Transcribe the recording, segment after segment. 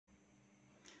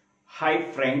Hi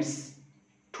friends,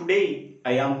 today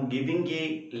I am giving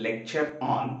a lecture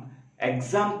on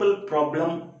example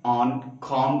problem on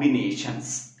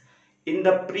combinations. In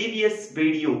the previous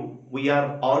video, we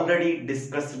are already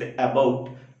discussed about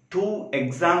two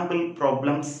example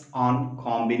problems on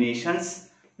combinations.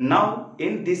 Now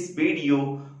in this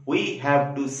video, we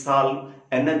have to solve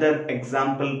another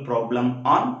example problem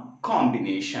on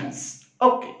combinations.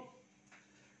 Okay.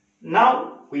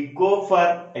 Now we go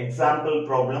for example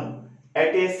problem.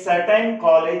 At a certain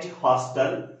college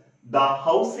hostel, the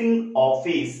housing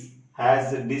office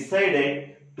has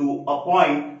decided to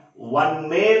appoint one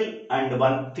male and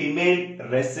one female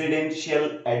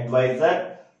residential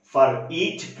advisor for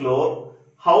each floor.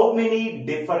 How many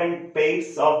different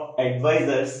pairs of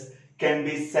advisors can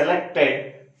be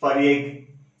selected for a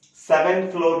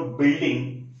 7-floor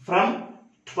building from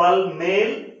 12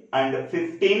 male and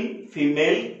 15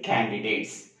 female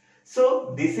candidates?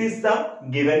 So this is the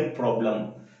given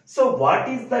problem. So what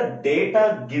is the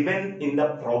data given in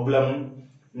the problem?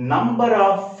 Number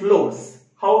of floors.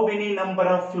 How many number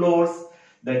of floors?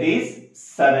 That is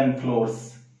 7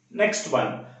 floors. Next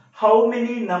one. How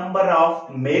many number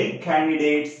of male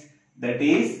candidates? That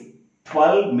is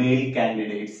 12 male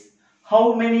candidates.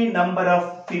 How many number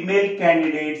of female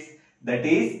candidates? That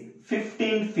is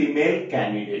 15 female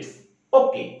candidates.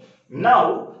 Okay.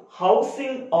 Now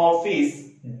housing office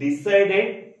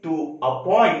decided to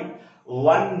appoint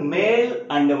one male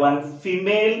and one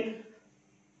female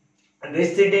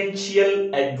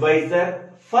residential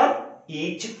advisor for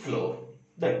each floor.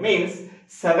 That means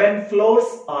 7 floors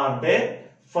are there.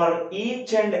 For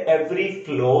each and every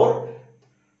floor,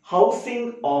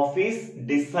 housing office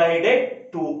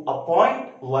decided to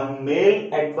appoint one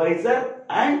male advisor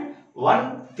and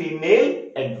one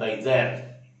female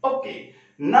advisor. Okay.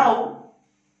 Now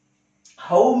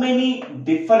how many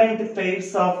different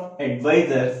pairs of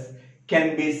advisors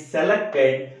can be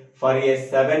selected for a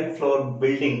 7-floor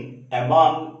building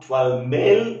among 12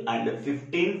 male and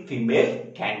 15 female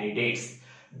candidates?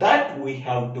 That we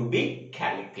have to be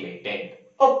calculated.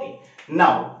 Okay.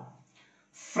 Now,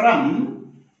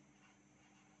 from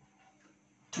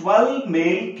 12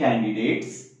 male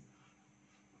candidates,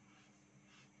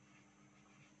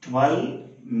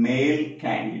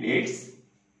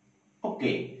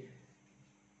 okay,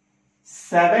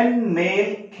 7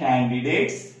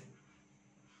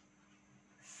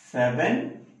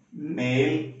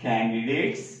 male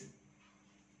candidates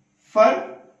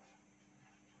for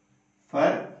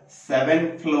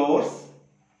 7 floors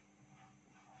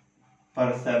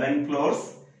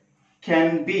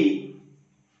can be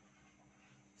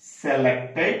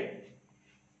selected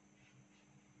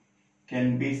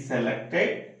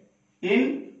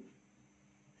in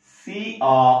C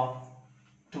of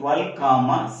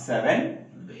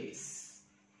 12,7 ways.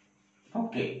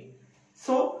 Okay.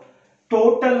 So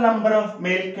total number of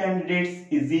male candidates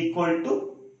is equal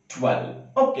to 12.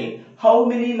 Okay. How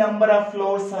many number of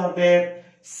floors are there?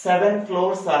 7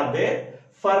 floors are there.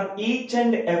 For each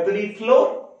and every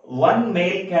floor, one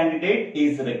male candidate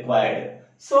is required.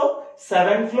 So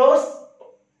 7 floors,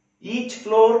 each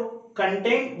floor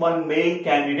contain one male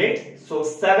candidate. So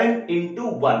 7 into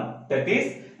 1, that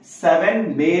is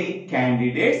 7 male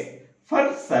candidates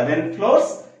for 7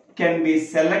 floors can be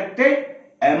selected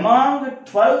among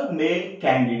 12 male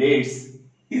candidates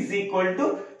is equal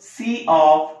to C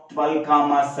of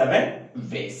 12,7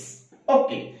 ways.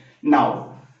 Okay.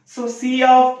 Now, so C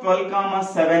of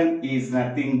 12,7 is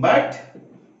nothing but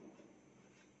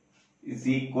is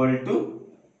equal to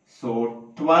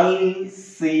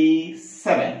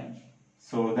 12C7.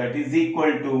 So that is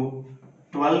equal to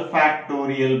 12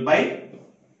 factorial by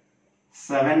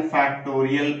 7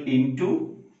 factorial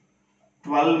into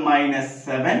 12 minus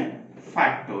 7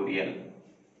 factorial.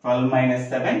 12 minus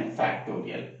 7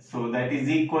 factorial. So that is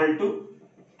equal to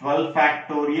 12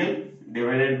 factorial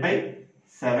divided by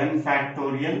 7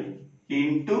 factorial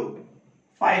into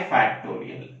 5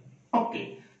 factorial.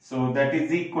 Okay. So that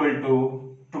is equal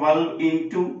to 12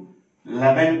 into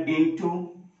 11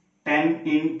 into 10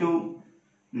 into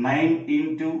 9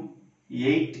 into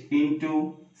 8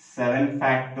 into 7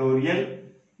 factorial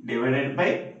divided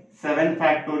by 7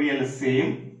 factorial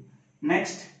same.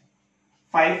 Next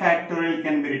 5 factorial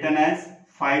can be written as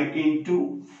 5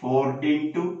 into 4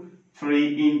 into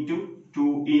 3 into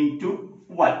 2 into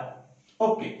 1.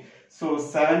 Okay. So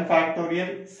 7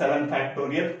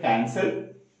 factorial cancel.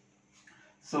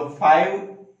 So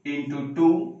 5 into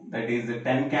 2, that is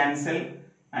 10 cancel,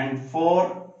 and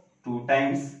 4 2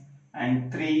 times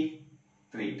and 3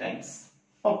 times.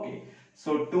 Okay.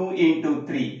 So 2 into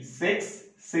 3, 6,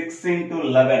 6 into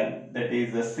 11, that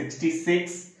is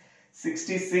 66,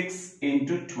 66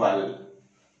 into 12.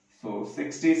 So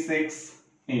 66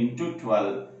 into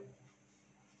 12.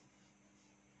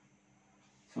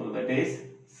 So that is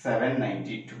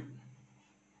 792.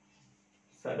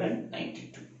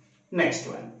 792. Next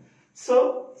one.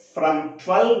 So from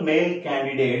 12 male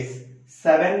candidates,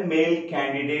 7 male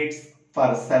candidates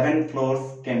for 7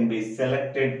 floors can be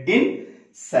selected in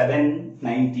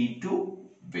 792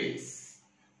 ways.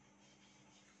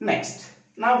 Next,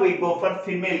 now we go for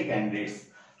female candidates.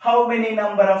 How many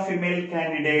number of female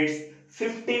candidates?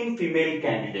 15 female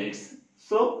candidates.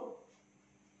 So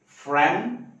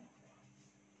from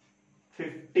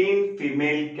 15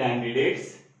 female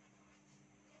candidates,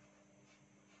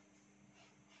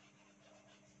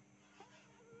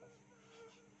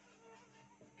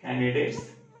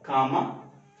 comma,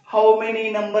 how many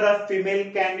number of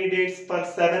female candidates for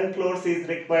 7 floors is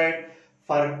required?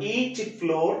 For each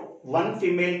floor, 1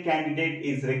 female candidate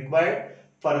is required.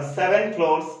 For 7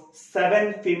 floors,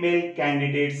 7 female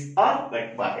candidates are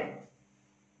required.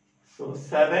 So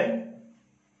 7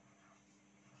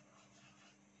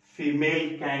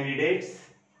 female candidates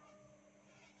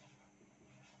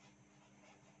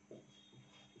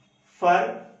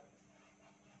for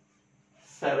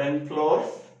 7 floors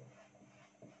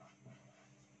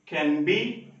can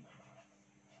be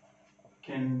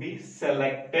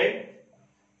selected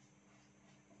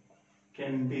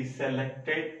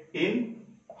in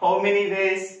how many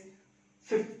ways?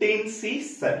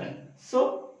 15C7.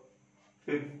 So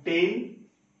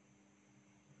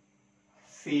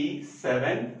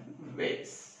 15C7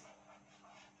 ways.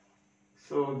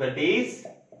 So that is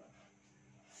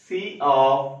C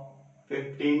of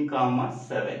 15,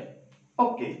 7.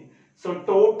 Okay. So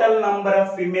total number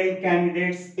of female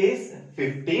candidates is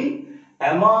 15.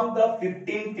 Among the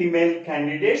 15 female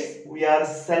candidates, we are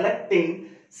selecting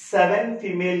 7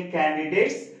 female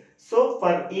candidates. So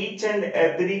for each and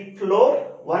every floor,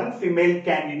 1 female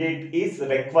candidate is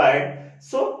required.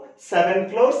 So 7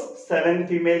 floors, 7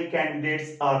 female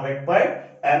candidates are required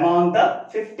among the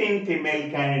 15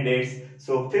 female candidates.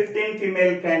 So 15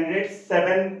 female candidates,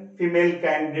 7 female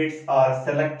candidates are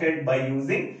selected by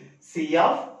using C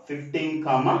of 15,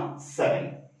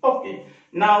 7. Okay.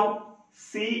 Now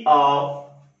C of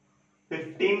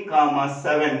 15,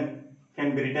 7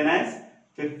 can be written as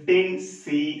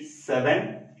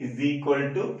 15C7 is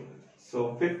equal to,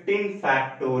 so 15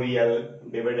 factorial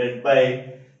divided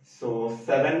by, so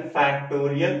 7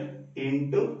 factorial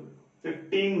into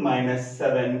 15 minus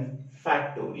 7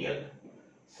 factorial.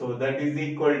 So that is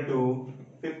equal to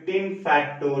 15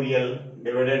 factorial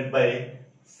divided by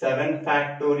 7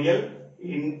 factorial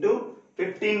into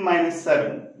 15 minus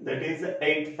 7, that is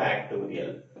 8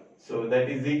 factorial. So that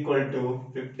is equal to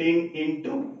 15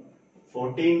 into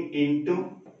 14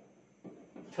 into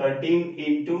 13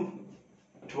 into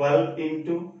 12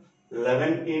 into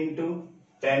 11 into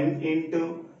 10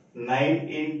 into 9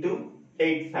 into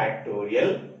 8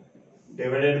 factorial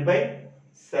divided by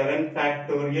 7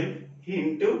 factorial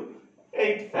into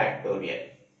 8 factorial.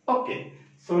 Okay.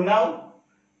 So now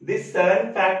this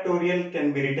 7 factorial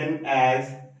can be written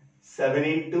as 7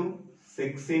 into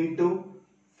 6 into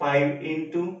 5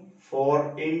 into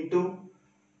 4 into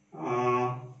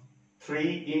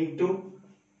 3 into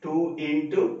 2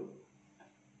 into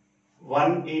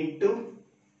 1 into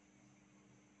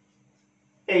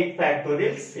 8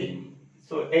 factorial same.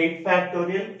 So 8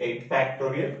 factorial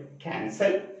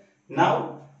cancel.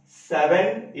 Now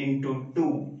 7 into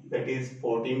 2, that is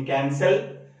 14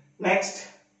 cancel. Next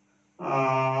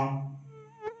 5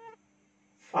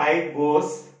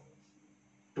 goes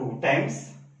 2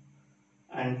 times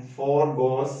and 4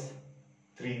 goes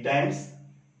 3 times.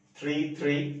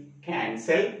 3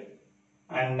 cancel,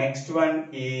 and next one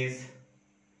is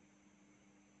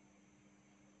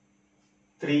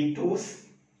 3 2s,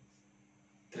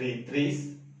 3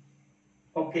 3s.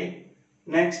 Okay.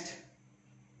 Next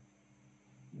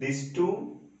this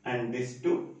 2 and this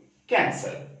 2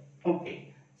 cancel.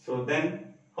 Okay. So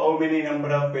then how many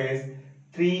number of ways?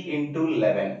 3 into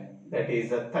 11, that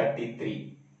is a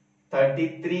 33.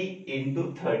 33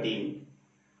 into 13.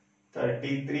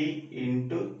 33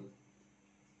 into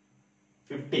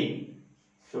 15.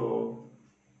 So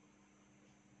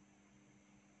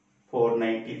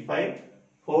 495.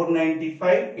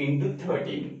 495 into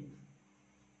 13.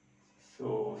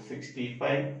 So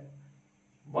 65.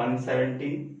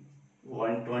 117.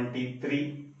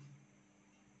 123.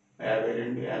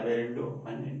 Average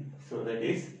 1. So that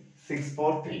is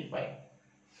 6435.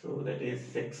 So that is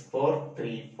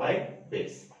 6435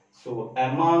 base. So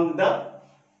among the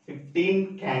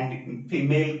 15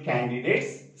 female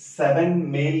candidates,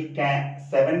 7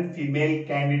 female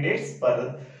candidates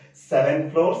per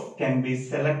 7 floors can be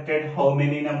selected how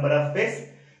many number of ways?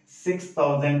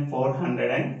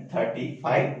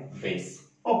 6435 ways.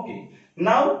 Okay.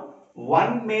 Now,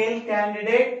 one male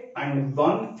candidate and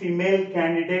one female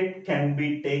candidate can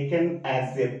be taken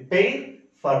as a pair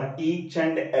for each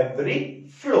and every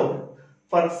floor.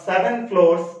 For 7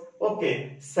 floors,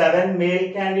 okay, 7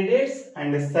 male candidates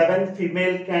and 7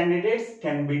 female candidates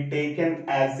can be taken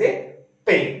as a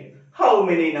pair. How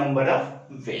many number of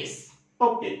ways?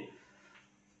 Okay.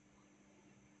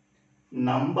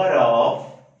 Number of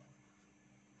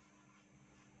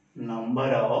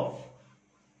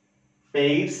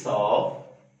pairs of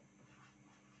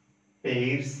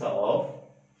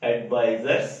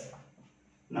advisors.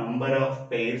 Number of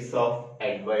pairs of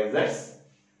advisors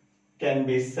can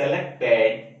be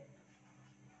selected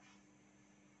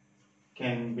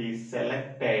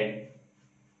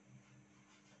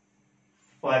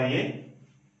for a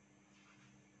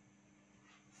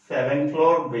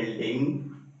 7-floor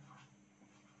building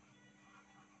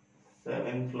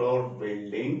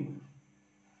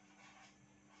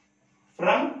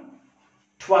from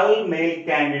 12 male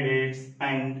candidates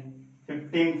and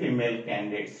 15 female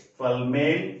candidates. 12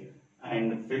 male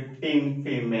and 15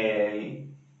 female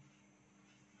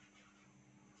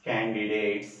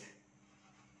candidates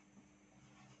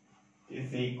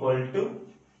is equal to,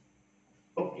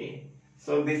 okay,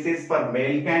 so this is for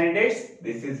male candidates,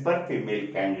 this is for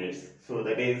female candidates. So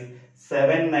that is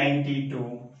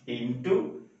 792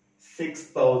 into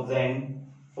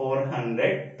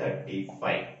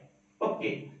 6435.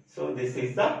 Okay, so this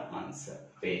is the answer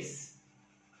base.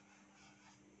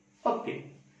 Okay,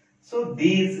 so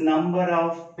these number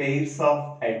of pairs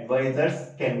of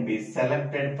advisors can be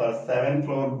selected for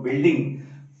 7-floor building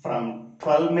from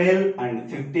 12 male and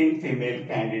 15 female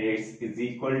candidates is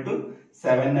equal to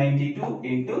 792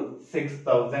 into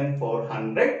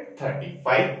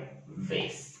 6435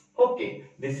 ways. Okay,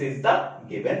 this is the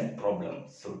given problem.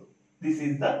 So this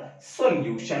is the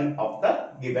solution of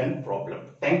the given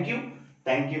problem. Thank you.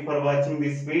 Thank you for watching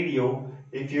this video.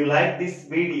 If you like this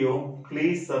video,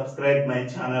 please subscribe my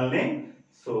channel name.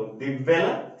 So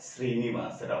Divvela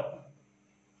Srinivasarao.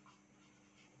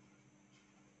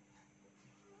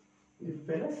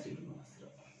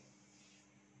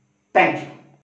 Thank you.